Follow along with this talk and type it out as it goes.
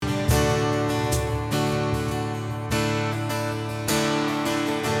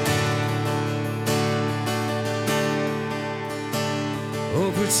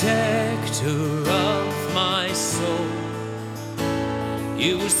protector of my soul.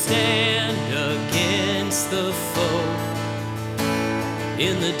 You will stand against the foe.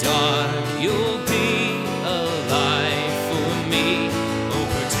 In the dark, you'll be a light for me. Oh,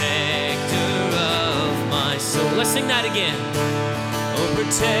 protector of my soul. Let's sing that again. Oh,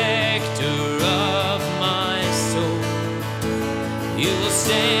 protector of my soul. You will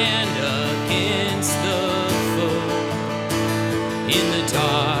stand against the foe. In the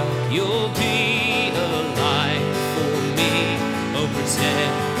dark, you'll be a light for me. Oh,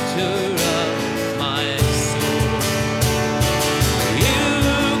 protector of my soul. You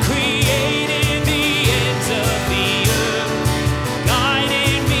created the ends of the earth,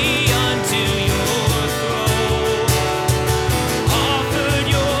 guided me unto your throne, offered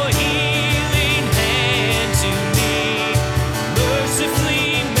your healing hand to me, mercifully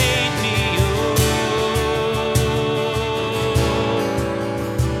made me whole.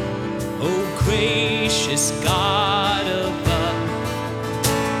 Oh, gracious God above,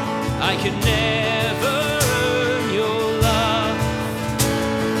 I could never earn your love.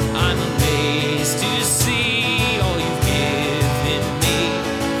 I'm amazed to see all you've given me.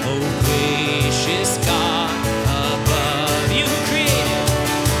 Oh, gracious God above, you created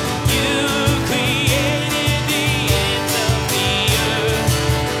the ends of the earth,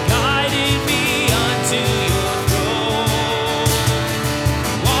 guided me unto your throne,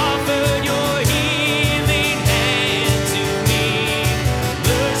 offered your healing hand to me,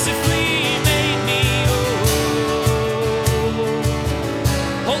 mercifully made me whole.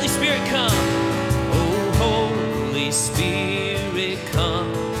 Holy Spirit, come. Oh, Holy Spirit,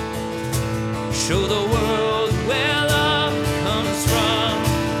 come. Show the world where love comes from.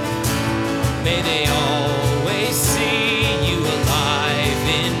 May they always see you alive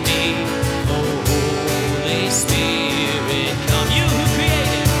in me. Oh, Holy Spirit, come. You who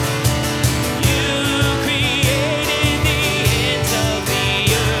created the ends of the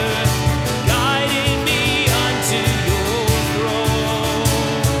earth, guided me unto your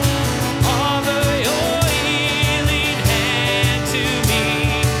throne, offer your healing hand to me,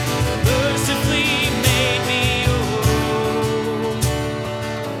 mercifully made me whole.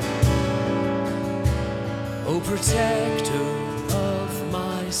 Oh, protector of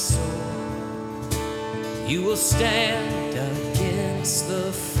my soul, you will stand